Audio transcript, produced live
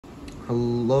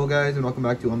Hello guys and welcome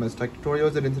back to MS Tech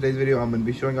Tutorials, and in today's video I'm going to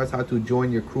be showing us how to join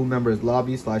your crew members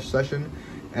lobby / session.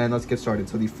 And let's get started.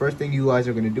 So the first thing you guys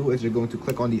are going to do is you're going to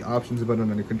click on the options button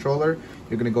on your controller.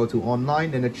 You're going to go to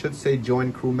online and it should say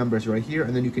join crew members right here,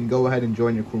 and then you can go ahead and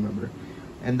join your crew member.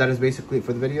 And that is basically it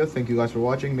for the video. Thank you guys for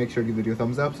watching. Make sure to give the video a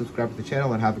thumbs up, subscribe to the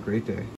channel, and have a great day.